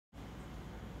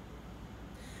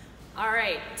All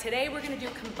right, today we're gonna do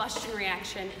a combustion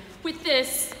reaction with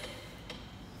this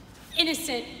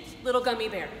innocent little gummy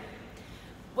bear.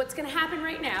 What's gonna happen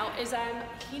right now is I'm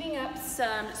heating up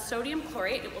some sodium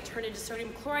chlorate. It will turn into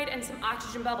sodium chloride and some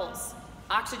oxygen bubbles.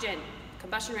 Oxygen,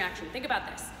 combustion reaction, think about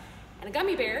this. And a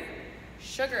gummy bear,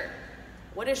 sugar.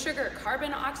 What is sugar?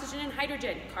 Carbon, oxygen, and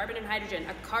hydrogen. Carbon and hydrogen,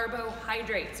 a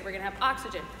carbohydrate. So we're gonna have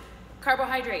oxygen,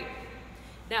 carbohydrate.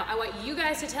 Now, I want you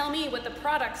guys to tell me what the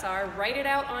products are. Write it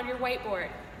out on your whiteboard.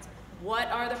 What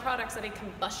are the products of a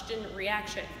combustion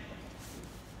reaction?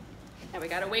 Now we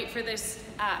gotta wait for this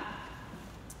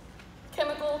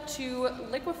chemical to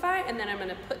liquefy, and then I'm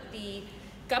gonna put the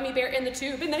gummy bear in the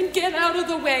tube and then get out of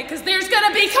the way, because there's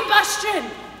gonna be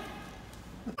combustion!